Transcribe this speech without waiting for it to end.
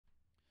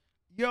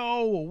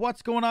Yo,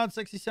 what's going on,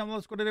 sexy Sam?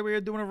 Let's go today.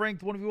 We're doing a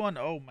ranked 1v1.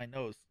 Oh, my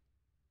nose.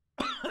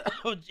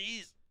 Oh,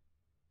 jeez.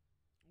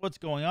 What's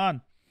going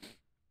on?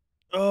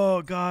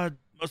 Oh, God.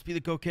 Must be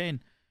the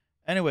cocaine.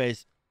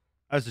 Anyways,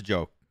 that's a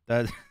joke.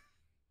 That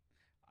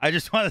I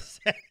just want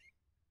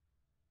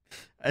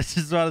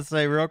to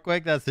say real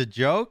quick, that's a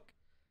joke.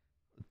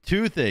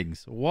 Two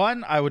things.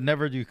 One, I would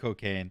never do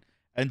cocaine.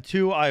 And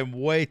two, I'm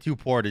way too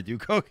poor to do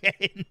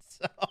cocaine.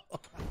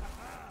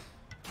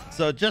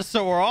 So just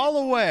so we're all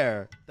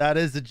aware, that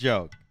is a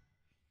joke.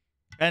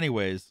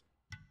 Anyways,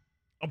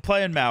 I'm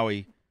playing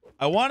MAUI.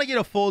 I want to get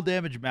a full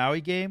damage MAUI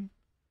game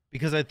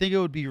because I think it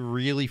would be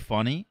really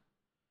funny.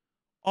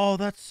 Oh,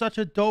 that's such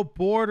a dope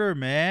border,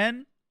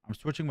 man. I'm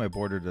switching my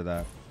border to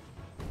that.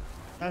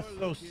 That's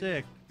so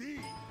sick.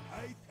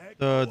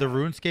 The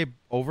RuneScape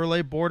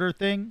overlay border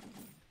thing,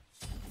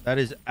 that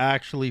is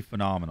actually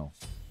phenomenal.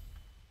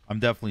 I'm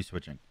definitely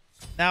switching.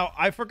 Now,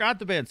 I forgot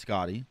to ban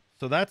Scotty,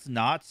 so that's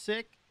not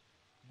sick.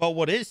 But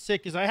what is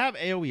sick is I have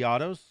AoE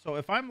autos. So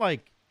if I'm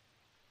like,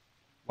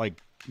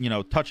 you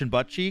know, touching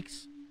butt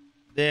cheeks,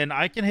 then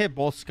I can hit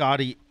both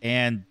Scotty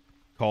and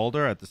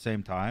Calder at the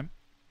same time,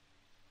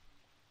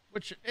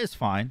 which is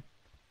fine.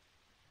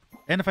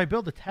 And if I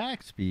build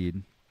attack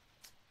speed,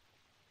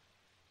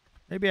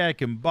 maybe I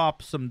can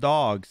bop some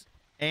dogs.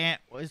 And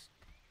was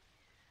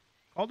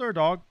Calder a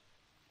dog?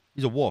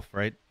 He's a wolf,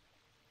 right?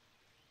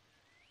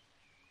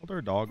 Calder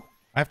a dog?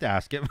 I have to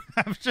ask him.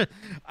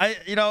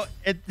 You know,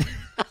 it.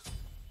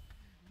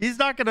 He's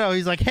not gonna know.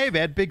 He's like, hey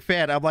man, big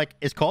fan. I'm like,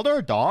 is Calder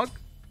a dog?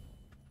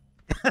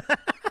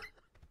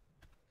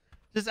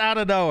 Just out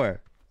of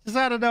nowhere. Just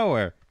out of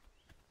nowhere.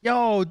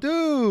 Yo,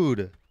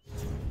 dude.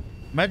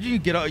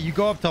 Imagine you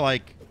go up to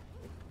like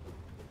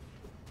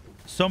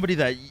somebody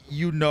that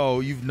you know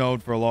you've known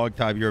for a long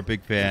time. You're a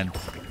big fan.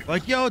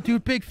 Like, yo,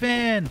 dude, big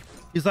fan.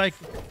 He's like,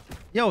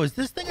 yo, is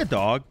this thing a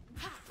dog?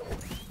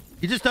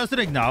 He just doesn't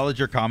acknowledge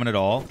your comment at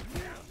all.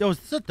 Yo, is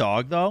this a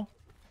dog though?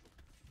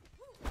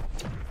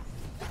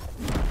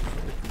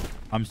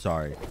 I'm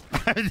sorry.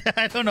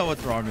 I don't know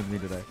what's wrong with me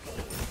today.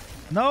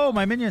 No,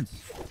 my minions.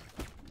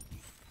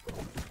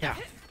 Yeah.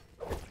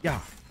 Yeah.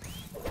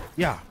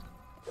 Yeah.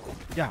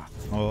 Yeah.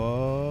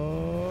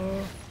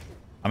 Oh.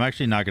 I'm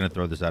actually not going to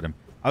throw this at him.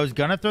 I was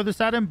going to throw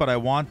this at him, but I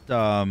want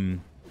to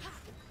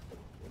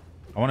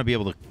be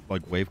able to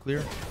like wave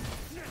clear.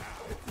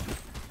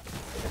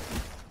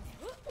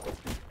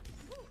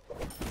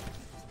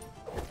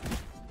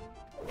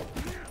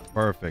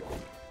 Perfect.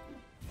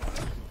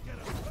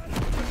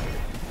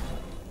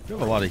 You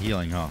have a lot of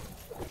healing, huh?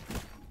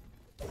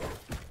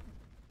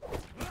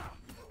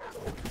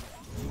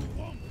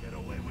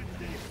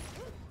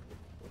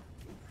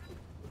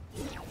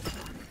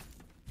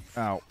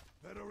 Ow.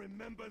 Better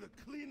remember to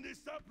clean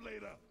this up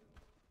later.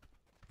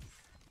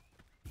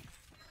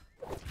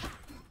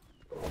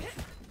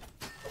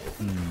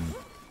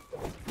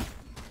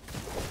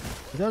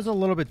 He does a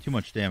little bit too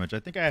much damage. I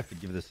think I have to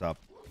give this up.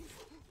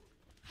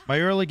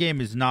 My early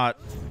game is not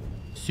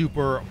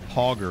super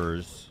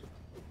hoggers,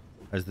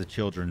 as the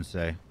children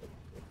say.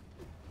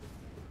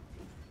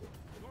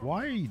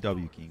 Why are you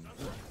W King?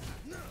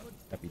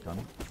 Happy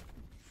tunnel.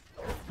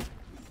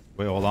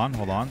 Wait, hold on,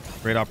 hold on.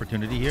 Great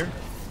opportunity here.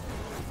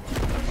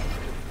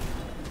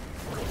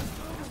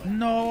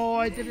 No,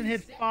 I didn't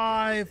hit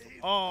 5.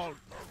 Oh,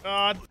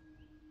 God.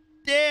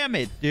 Damn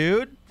it,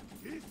 dude.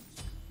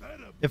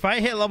 If I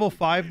hit level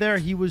 5 there,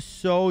 he was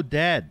so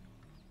dead.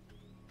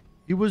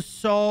 He was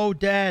so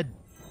dead.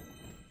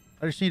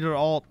 I just needed an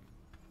ult.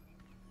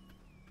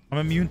 I'm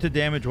immune to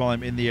damage while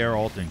I'm in the air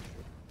ulting.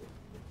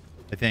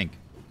 I think.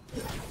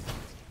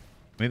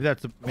 Maybe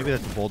that's a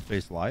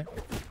bold-faced lie.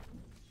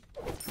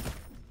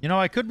 You know,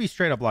 I could be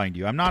straight up lying to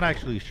you. I'm not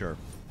actually sure.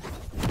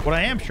 What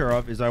I am sure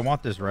of is I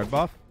want this red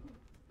buff.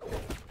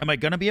 Am I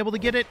gonna be able to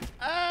get it?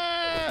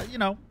 You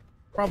know,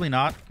 probably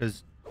not,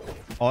 because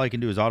all I can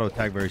do is auto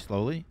attack very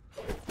slowly.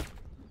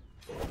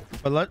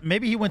 But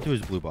maybe he went to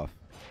his blue buff.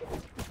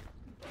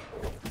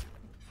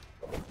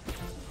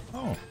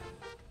 Oh.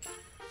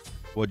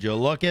 Would you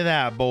look at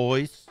that,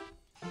 boys?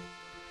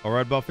 A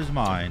red buff is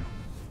mine.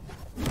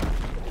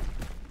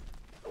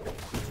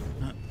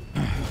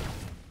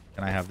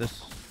 Can I have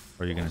this?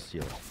 Or are you going to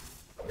steal it?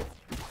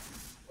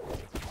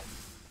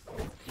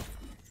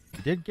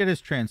 He did get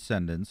his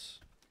Transcendence,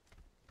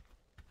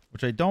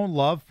 which I don't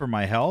love for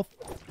my health.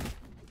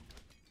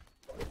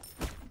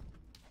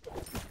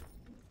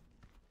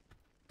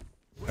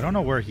 I don't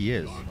know where he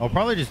is. Oh,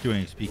 probably just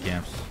doing XP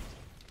camps.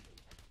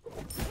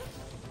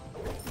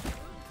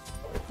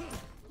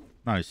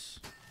 Nice.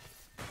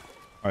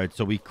 All right,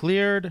 so we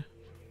cleared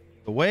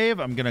the wave.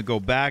 I'm going to go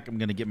back. I'm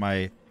going to get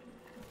my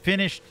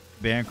finished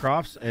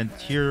Bancrofts and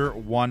tier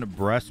 1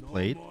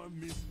 breastplate.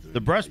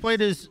 The breastplate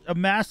is a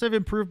massive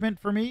improvement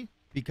for me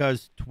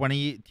because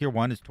tier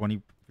 1 is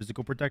 20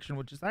 physical protection,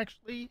 which is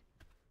actually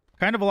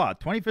kind of a lot.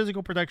 20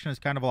 physical protection is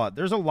kind of a lot.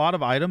 There's a lot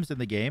of items in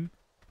the game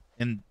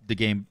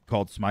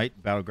called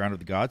Smite, Battleground of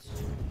the Gods,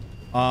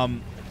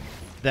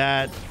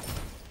 that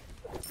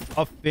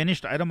a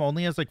finished item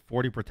only has like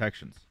 40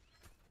 protections.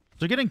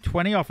 So getting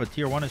 20 off a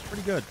tier 1 is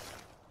pretty good.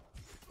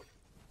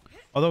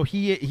 Although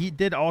he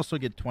did also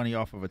get 20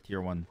 off of a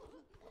tier 1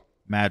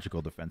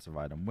 magical defensive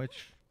item,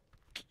 which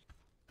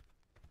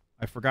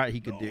I forgot he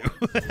could do.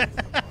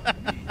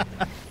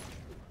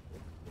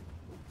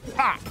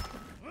 Ah!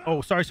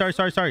 Oh, sorry.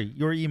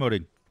 You were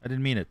emoting. I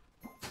didn't mean it.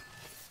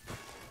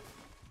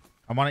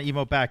 I want to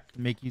emote back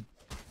and make you...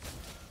 There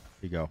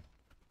you go.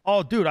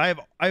 Oh, dude, I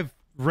have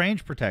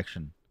range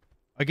protection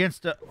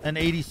against an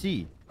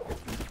ADC.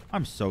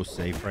 I'm so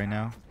safe right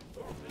now.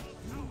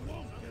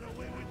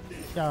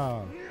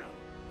 Yeah.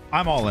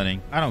 I'm all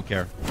inning. I don't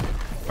care.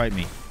 Fight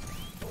me.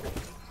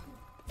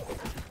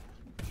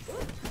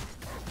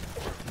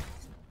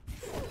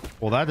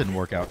 Well, that didn't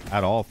work out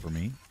at all for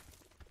me,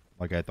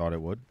 like I thought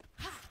it would.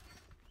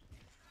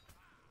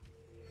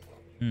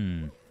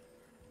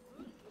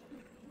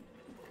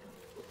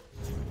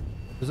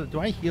 Do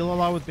I heal a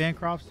lot with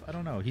Bancrofts? I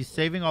don't know. He's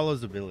saving all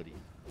his abilities.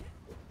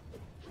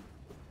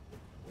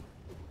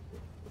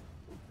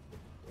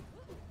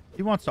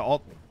 He wants to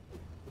ult me.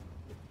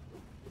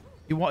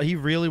 He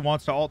really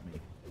wants to ult me.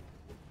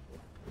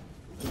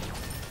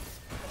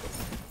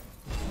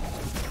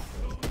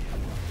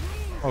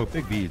 Oh,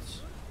 big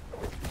beads.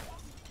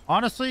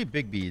 Honestly,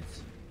 big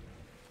beads.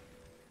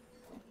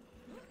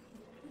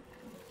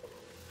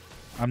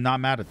 I'm not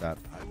mad at that.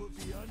 I will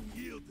be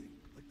unyielding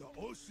like the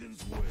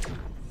ocean's wave.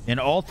 An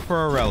ult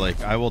for a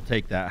relic. I will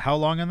take that. How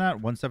long in that?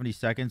 170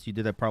 seconds. You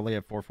did that probably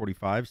at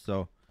 445,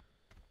 so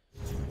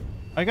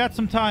I got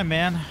some time,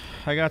 man.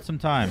 I got some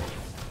time.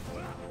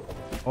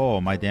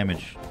 Oh, my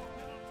damage.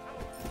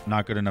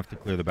 Not good enough to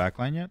clear the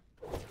backline yet.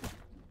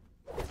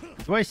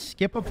 Do I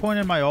skip a point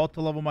in my ult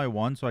to level my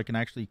 1 so I can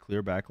actually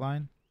clear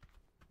backline?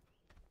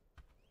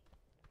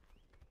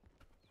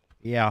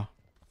 Yeah,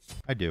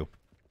 I do.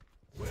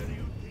 Where do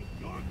you think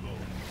you're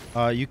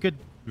going? You could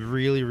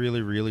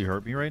really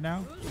hurt me right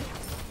now.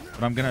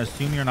 But I'm going to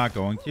assume you're not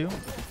going to.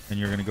 And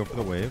you're going to go for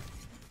the wave.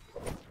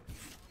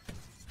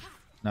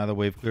 Now the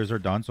wave clears are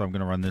done, so I'm going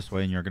to run this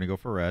way and you're going to go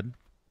for red. And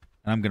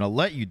I'm going to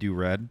let you do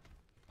red.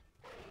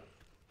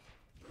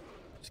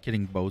 Just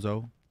kidding,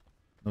 bozo.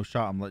 No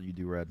shot, I'm letting you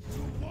do red.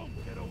 You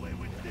won't get away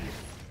with this.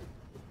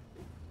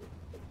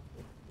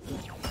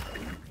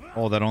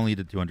 Oh, that only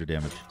did 200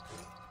 damage.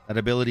 That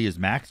ability is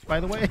maxed, by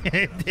the way.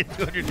 It did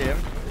 200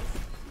 damage.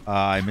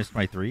 I missed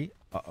my 3.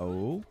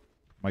 Uh-oh.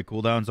 My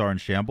cooldowns are in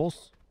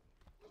shambles.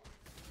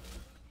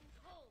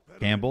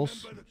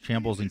 Campbell's.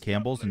 Shambles and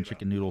Campbell's and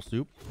chicken noodle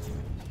soup.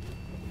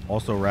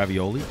 Also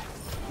ravioli.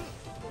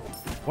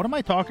 What am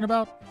I talking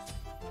about?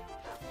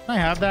 Can I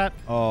have that?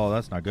 Oh,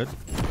 that's not good.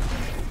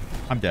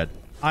 I'm dead.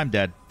 I'm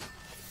dead.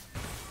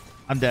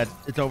 I'm dead.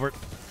 It's over.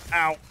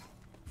 Ow.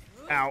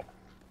 Ow.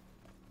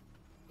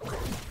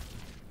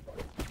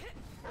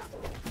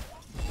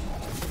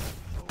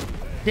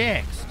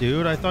 Dicks,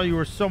 dude. I thought you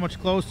were so much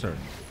closer.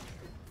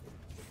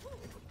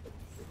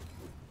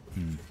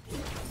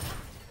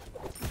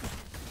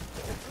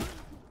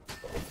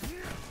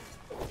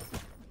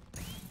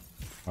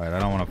 Alright, I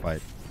don't want to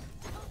fight.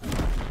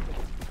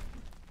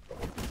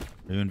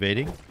 Are you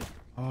invading?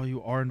 Oh,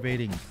 you are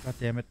invading. God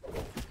damn it.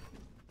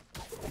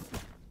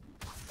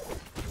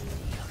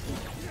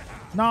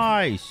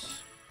 Nice.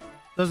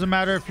 Doesn't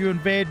matter if you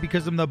invade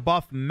because I'm the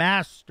buff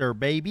master,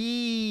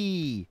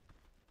 baby.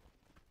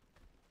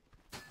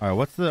 All right,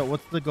 what's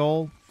the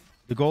goal?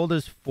 The goal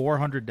is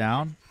 400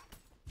 down.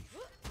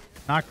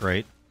 Not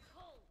great.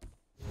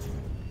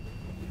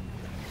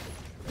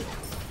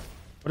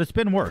 But it's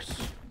been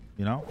worse,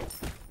 you know?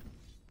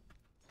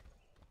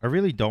 I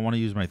really don't want to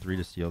use my 3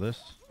 to steal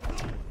this.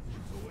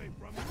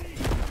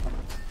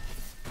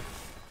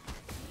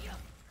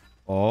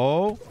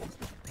 Oh.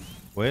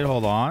 Wait,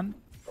 hold on.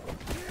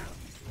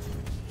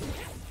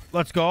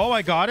 Let's go.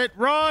 I got it.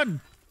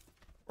 Run!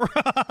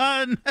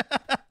 Run!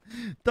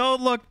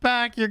 Don't look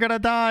back. You're gonna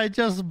die.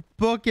 Just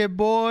book it,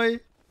 boy.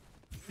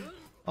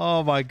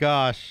 Oh my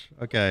gosh.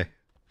 Okay.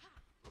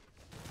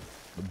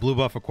 Blue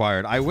buff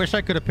acquired. I wish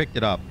I could have picked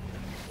it up.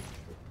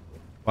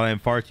 But I am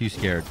far too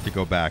scared to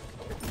go back.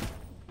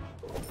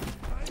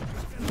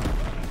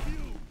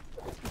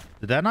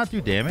 Did that not do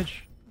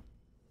damage?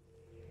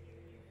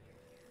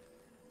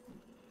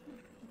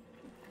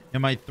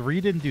 And my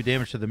 3 didn't do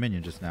damage to the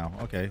minion just now.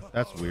 Okay,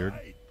 that's weird.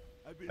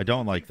 I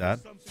don't like that.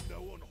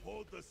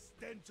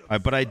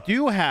 But I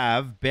do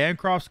have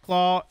Bancroft's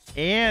Claw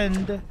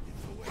and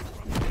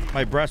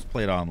my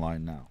breastplate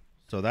online now.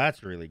 So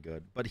that's really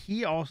good. But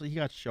he got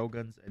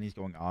Shoguns and he's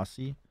going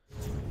Aussie.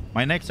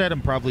 My next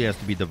item probably has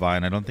to be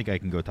Divine. I don't think I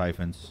can go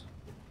Typhons.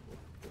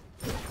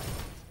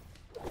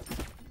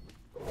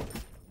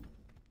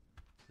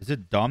 Is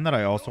it dumb that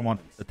I also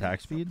want attack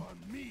speed?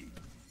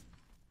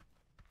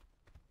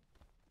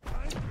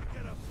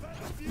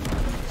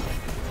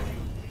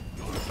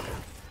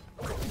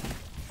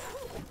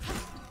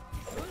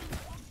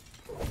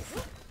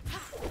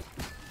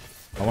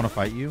 I want to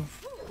fight you.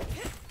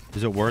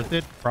 Is it worth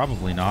it?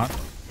 Probably not.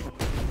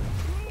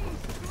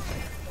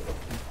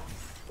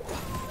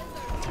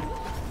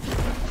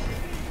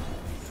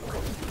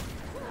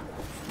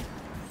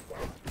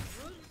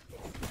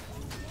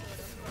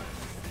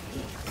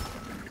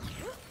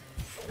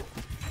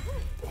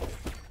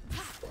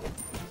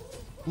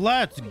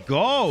 Let's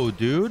go,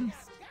 dude.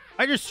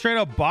 I just straight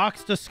up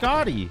boxed a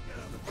Scotty.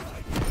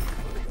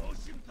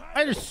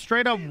 I just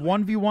straight up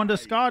 1v1 to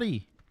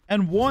Scotty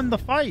and won the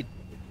fight.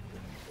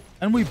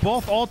 And we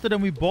both ulted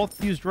and we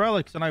both used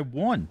relics and I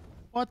won.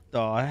 What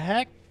the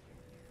heck?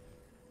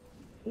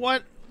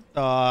 What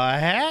the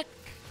heck?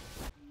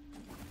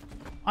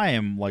 I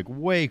am like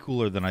way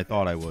cooler than I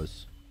thought I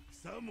was.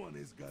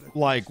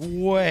 Like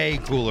way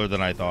cooler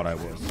than I thought I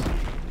was.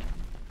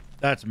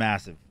 That's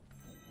massive.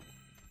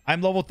 I'm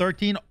level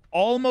 13,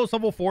 almost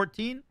level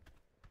 14.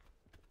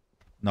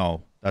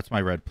 No, that's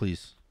my red,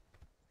 please.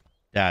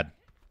 Dad.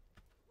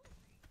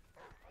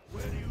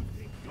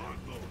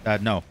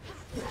 Dad, no.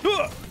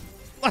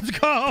 Let's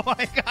go.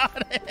 I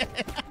got it.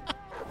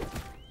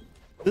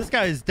 This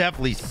guy is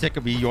definitely sick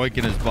of me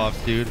yoinking his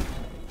buffs, dude.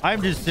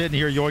 I'm just sitting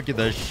here yoinking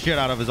the shit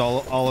out of his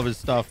all of his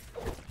stuff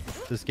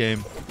this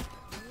game.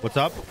 What's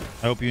up?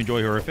 I hope you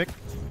enjoy Horrific.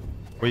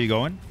 Where are you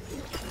going?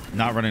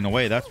 Not running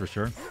away, that's for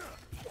sure.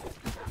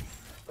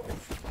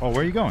 Oh,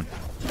 where are you going?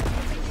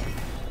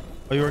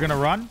 Oh, you were gonna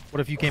run? What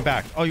if you came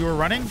back? Oh, you were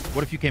running?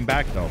 What if you came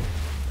back, though?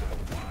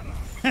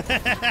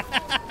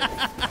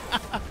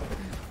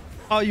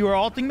 Oh, you were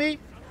ulting me?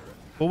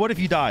 Well, what if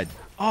you died?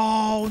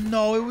 Oh,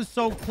 no, it was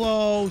so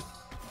close.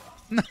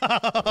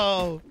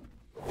 No.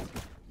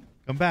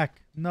 Come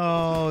back.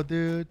 No,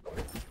 dude.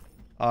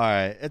 All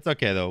right, it's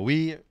okay, though.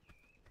 We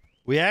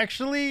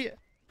actually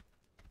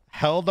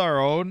held our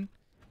own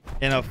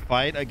in a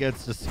fight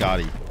against a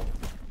Scotty.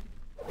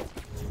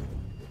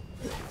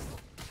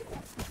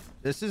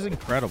 This is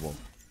incredible.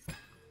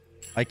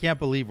 I can't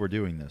believe we're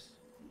doing this.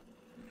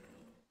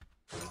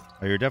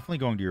 Oh, you're definitely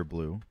going to your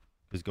blue,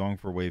 because going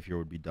for wave here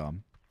would be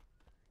dumb.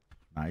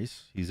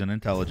 Nice. He's an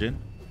intelligent.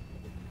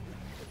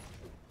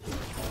 So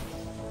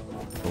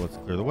let's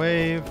clear the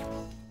wave.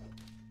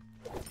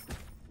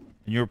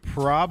 And you're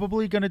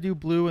probably going to do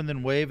blue and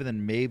then wave, and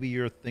then maybe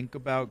you're think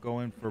about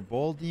going for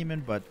Bull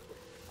Demon, but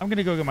I'm going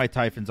to go get my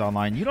Typhons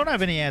online. You don't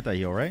have any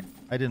anti-heal, right?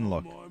 I didn't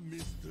look.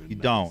 You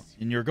don't.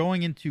 And you're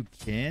going into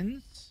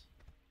Kins?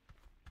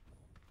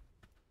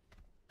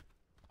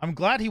 I'm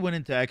glad he went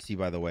into Xe,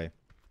 by the way.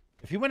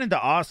 If he went into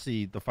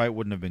Aussie, the fight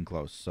wouldn't have been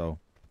close, so.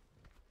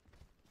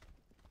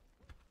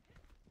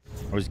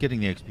 I was getting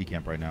the XP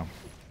camp right now.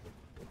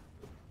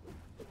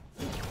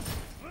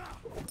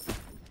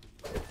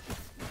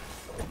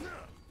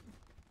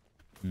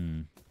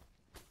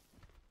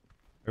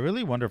 I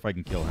really wonder if I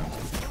can kill him.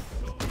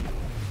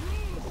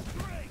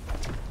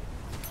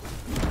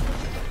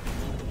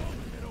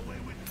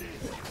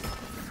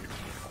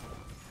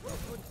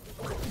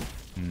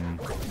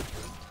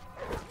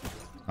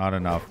 Not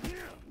enough.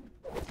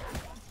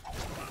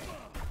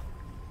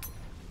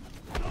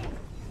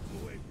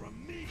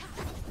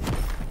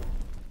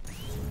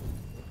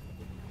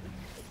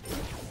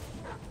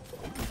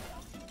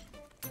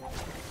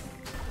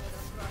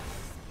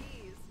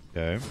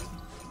 Okay.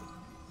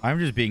 I'm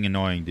just being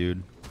annoying,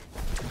 dude.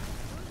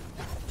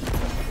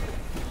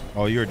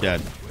 Oh, you're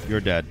dead. You're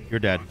dead. You're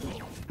dead.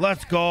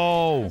 Let's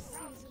go.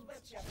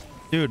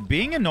 Dude,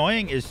 being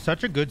annoying is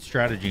such a good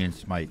strategy in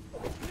Smite.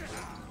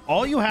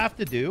 All you have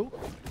to do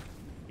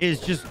is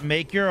just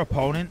make your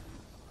opponent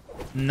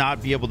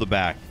not be able to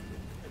back.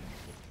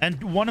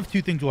 And one of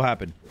two things will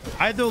happen.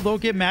 Either they'll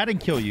get mad and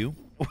kill you,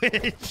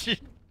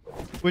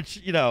 which,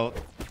 you know,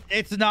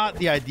 it's not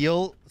the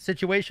ideal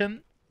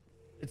situation.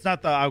 It's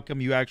not the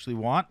outcome you actually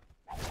want,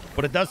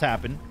 but it does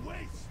happen.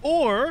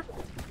 Or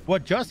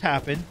what just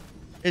happened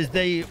is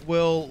they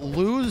will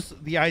lose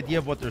the idea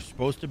of what they're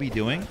supposed to be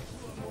doing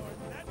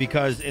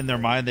because in their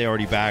mind, they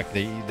already back.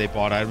 They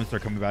bought items. They're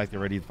coming back. They're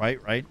ready to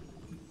fight, right?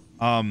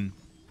 And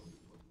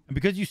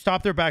because you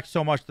stop their back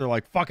so much, they're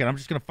like, fuck it, I'm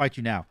just going to fight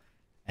you now.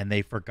 And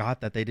they forgot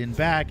that they didn't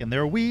back, and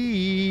they're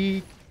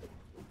weak.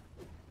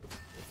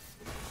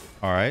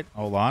 All right,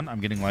 hold on. I'm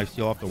getting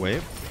lifesteal off the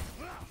wave.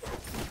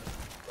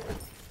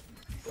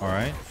 All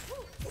right.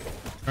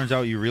 Turns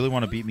out you really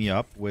want to beat me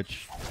up,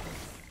 which,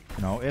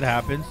 you know, it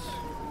happens.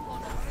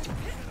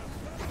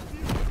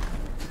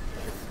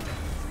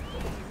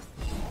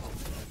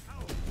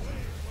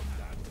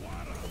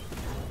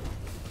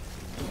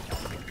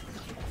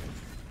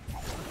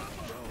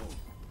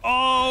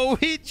 Oh,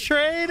 he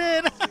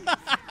traded.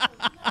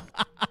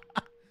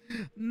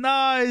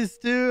 Nice,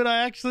 dude. I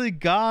actually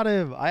got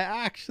him.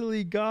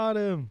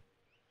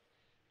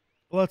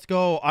 Let's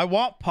go. I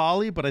want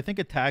Poly, but I think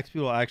attack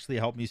speed will actually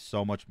help me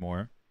so much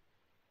more.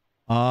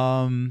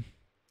 I'll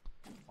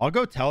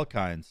go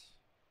Telekines.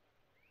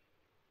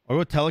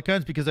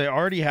 Because I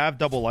already have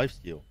double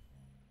lifesteal.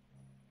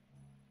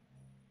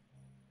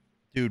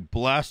 Dude,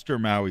 Blaster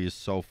Maui is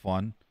so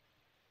fun.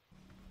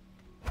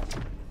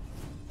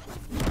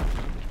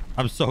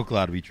 I'm so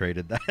glad we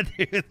traded that,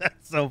 dude.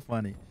 That's so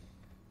funny.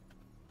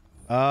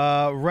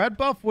 Red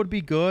buff would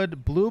be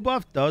good. Blue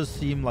buff does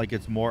seem like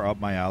it's more up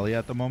my alley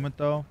at the moment,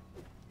 though.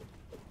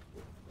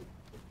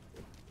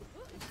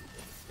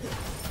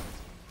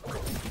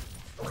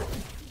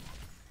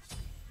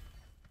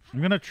 I'm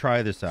going to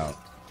try this out.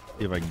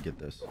 See if I can get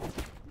this.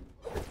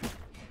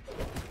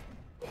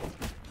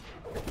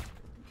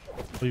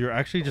 So you're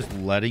actually just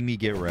letting me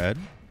get red?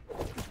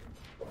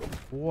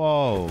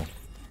 Whoa.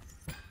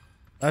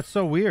 That's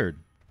so weird.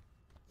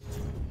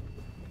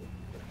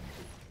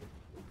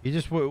 He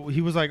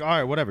was like, all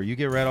right, whatever. You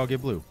get red, I'll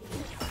get blue.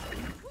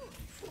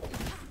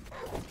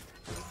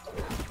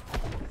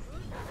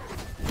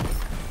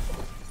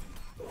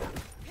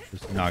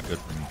 This is not good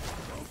for me.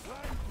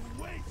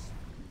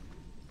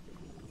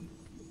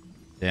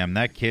 Damn,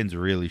 that Kin's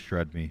really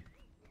shred me.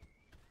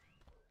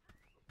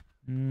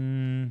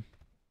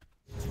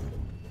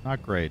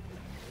 Not great.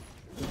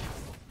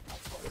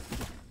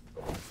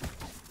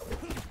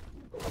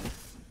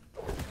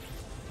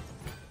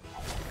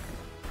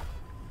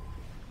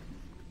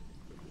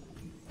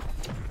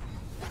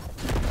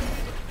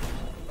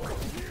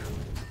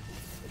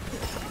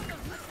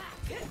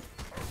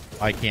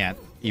 I can't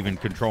even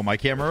control my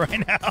camera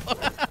right now.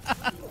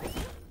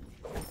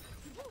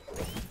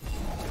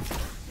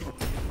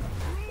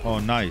 Oh,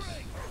 nice.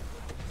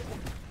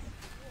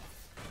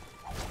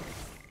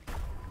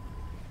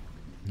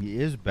 He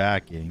is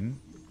backing.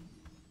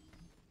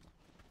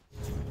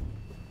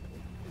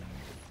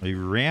 He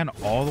ran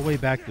all the way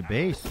back to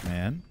base,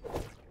 man.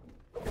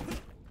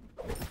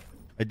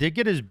 I did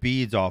get his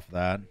beads off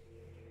that.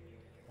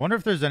 Wonder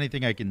if there's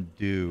anything I can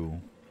do.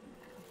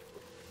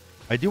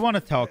 I do want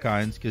to tell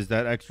kinds because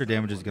that extra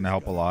damage is going to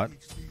help a lot.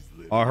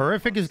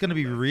 Horrific is going to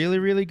be really,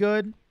 really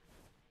good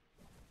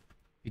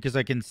because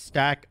I can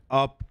stack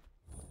up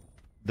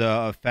the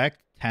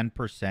effect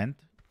 10%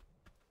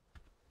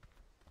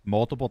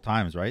 multiple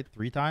times, right?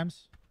 3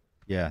 times?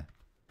 Yeah.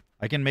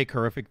 I can make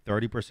Horrific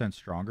 30%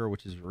 stronger,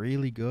 which is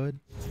really good.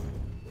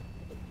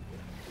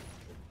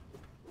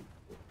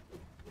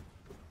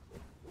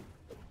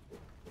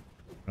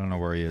 I don't know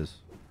where he is.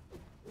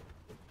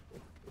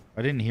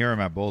 I didn't hear him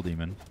at Bull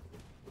Demon.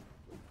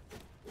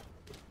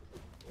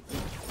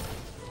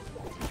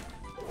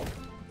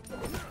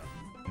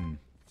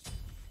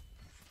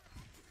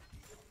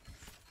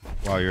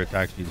 Wow, your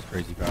attack speed is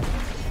crazy fast.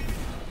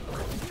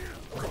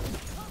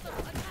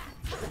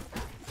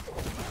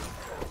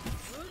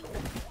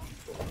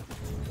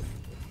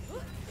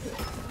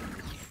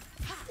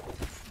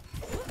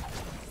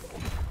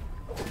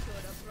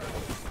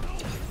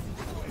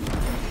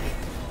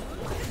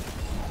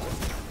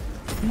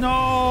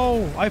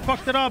 No! I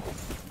fucked it up!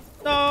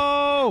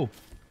 No!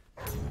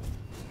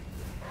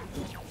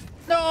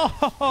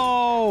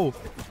 No!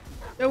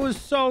 It was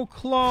so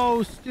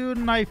close, dude,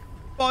 and I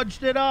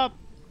fudged it up.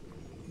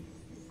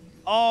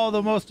 Oh,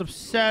 the most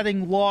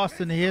upsetting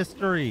loss in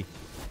history.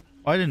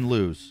 Well, I didn't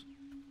lose,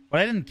 but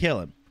I didn't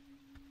kill him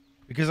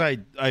because I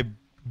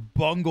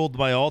bungled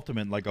my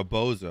ultimate like a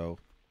bozo.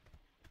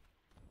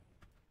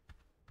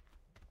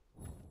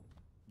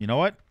 You know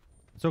what?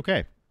 It's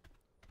okay.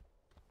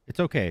 It's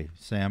okay,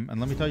 Sam,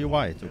 and let me tell you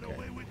why it's okay.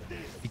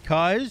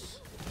 Because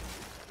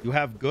you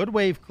have good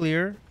wave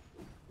clear,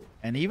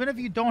 and even if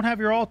you don't have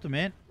your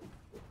ultimate,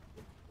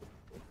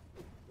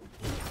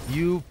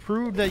 you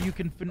proved that you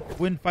can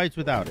win fights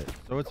without it,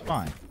 so it's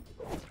fine.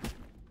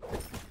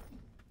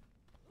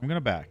 I'm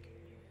gonna back.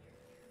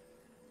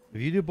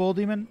 If you do Bull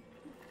Demon,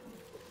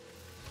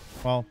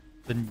 well,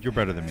 then you're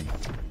better than me.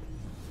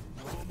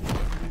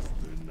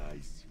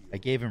 I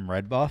gave him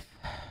red buff.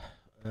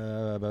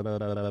 I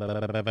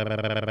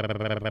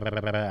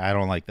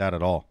don't like that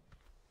at all.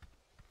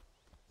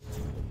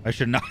 I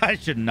should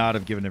not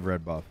have given him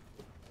red buff.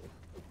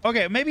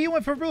 Okay, maybe he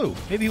went for blue.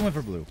 Maybe he went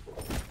for blue.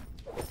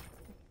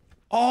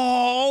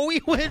 Oh, we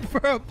went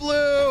for a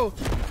blue.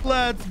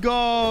 Let's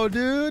go,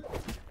 dude.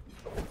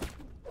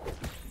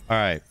 All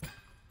right.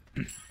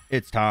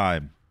 It's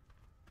time.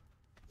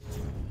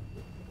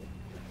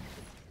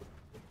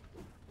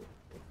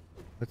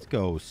 Let's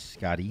go,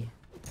 Scotty.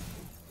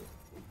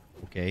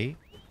 Okay.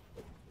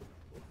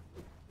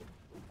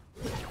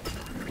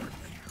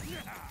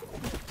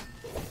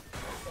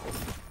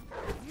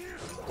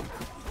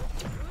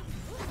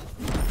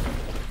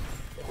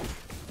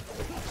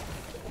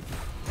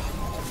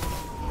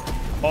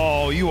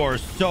 Oh, you are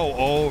so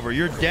over.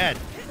 You're dead.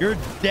 You're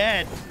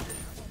dead.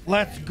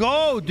 Let's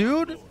go,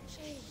 dude.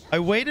 I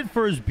waited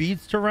for his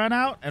beads to run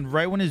out, and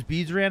right when his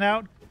beads ran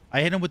out,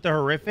 I hit him with the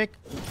horrific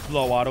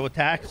slow auto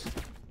attacks,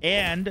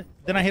 and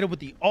then I hit him with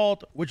the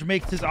alt, which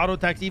makes his auto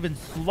attacks even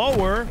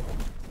slower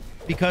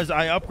because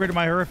I upgraded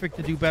my horrific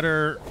to do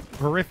better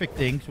horrific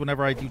things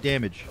whenever I do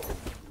damage.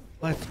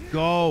 Let's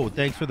go.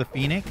 Thanks for the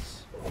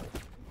Phoenix.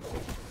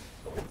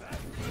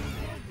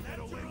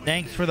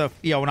 Thanks for the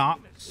Fiona.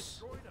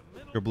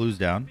 Your blue's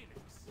down.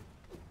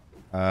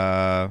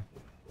 I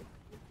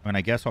mean,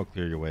 I guess I'll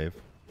clear your wave.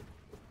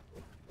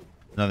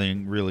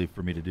 Nothing really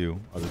for me to do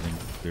other than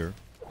clear.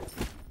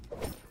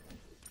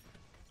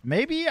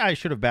 Maybe I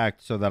should have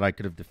backed so that I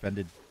could have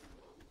defended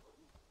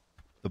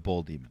the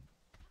Bull Demon.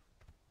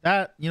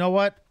 That, you know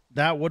what?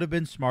 That would have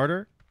been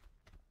smarter.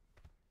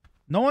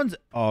 No one's...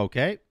 Oh,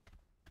 okay.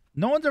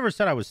 No one's ever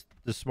said I was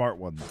the smart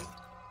one, though.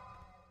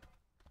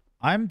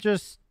 I'm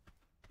just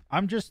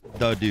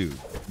the dude,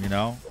 you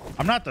know?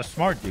 I'm not the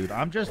smart dude.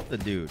 I'm just the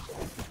dude.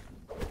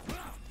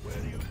 Where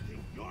do you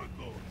think you're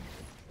going?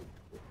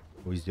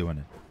 Oh, he's doing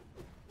it.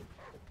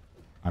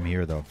 I'm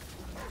here, though.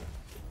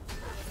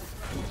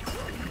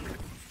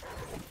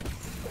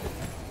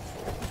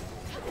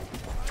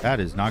 That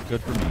is not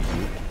good for me,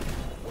 dude.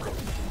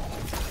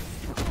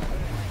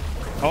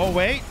 Oh,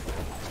 wait.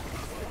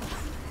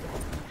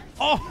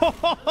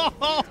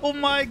 Oh,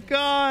 my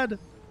God.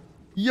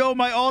 Yo,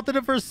 my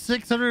alternate for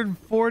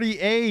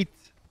 648.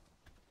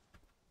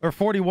 Or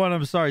 41,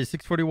 I'm sorry,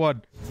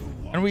 641.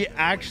 And we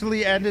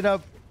actually ended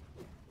up...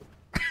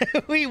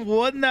 we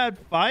won that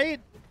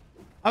fight?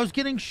 I was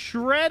getting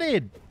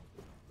shredded.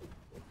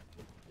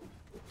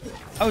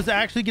 I was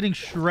actually getting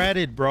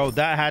shredded, bro.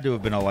 That had to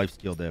have been a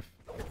lifesteal diff.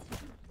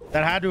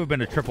 That had to have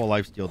been a triple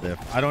lifesteal diff.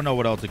 I don't know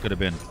what else it could have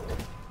been.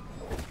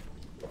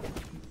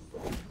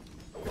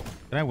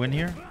 Can I win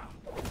here?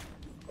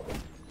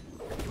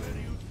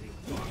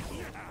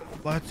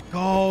 Let's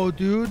go,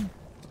 dude.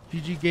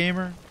 GG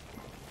Gamer.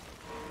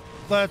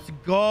 Let's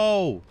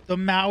go. The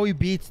Maui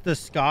beats the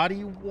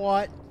Scotty.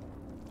 What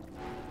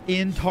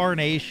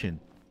intarnation?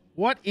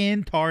 What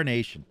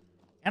intarnation?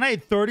 And I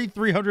had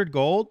 3,300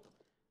 gold.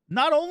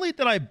 Not only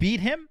did I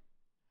beat him,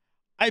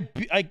 I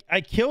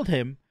killed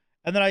him,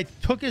 and then I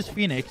took his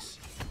Phoenix,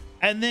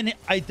 and then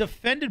I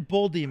defended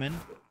Bull Demon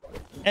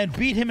and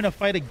beat him in a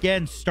fight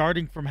again,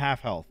 starting from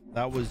half health.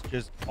 That was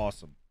just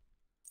awesome.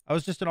 That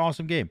was just an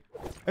awesome game.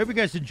 I hope you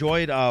guys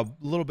enjoyed a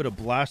little bit of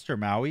Blaster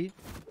Maui.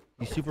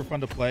 He's super fun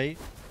to play.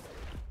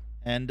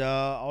 And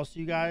I'll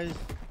see you guys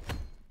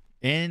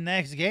in the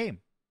next game.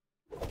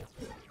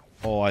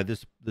 Oh,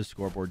 this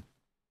scoreboard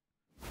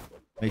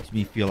makes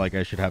me feel like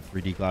I should have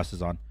 3D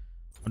glasses on.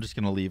 I'm just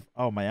going to leave.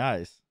 Oh, my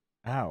eyes.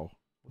 Ow.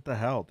 What the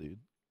hell, dude?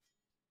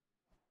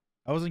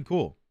 That wasn't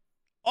cool.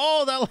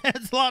 Oh, that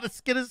Lancelot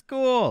skin is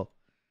cool.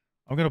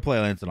 I'm going to play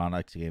Lancelot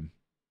next game.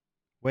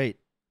 Wait.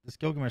 This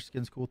Gilgamesh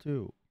skin's cool,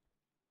 too.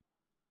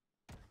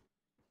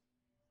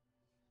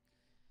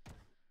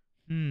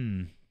 I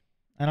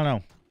don't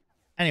know.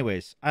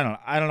 Anyways, I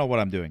don't know what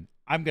I'm doing.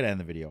 I'm going to end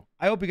the video.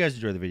 I hope you guys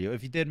enjoyed the video.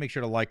 If you did, make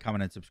sure to like,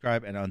 comment, and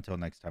subscribe. And until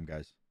next time,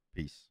 guys,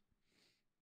 peace.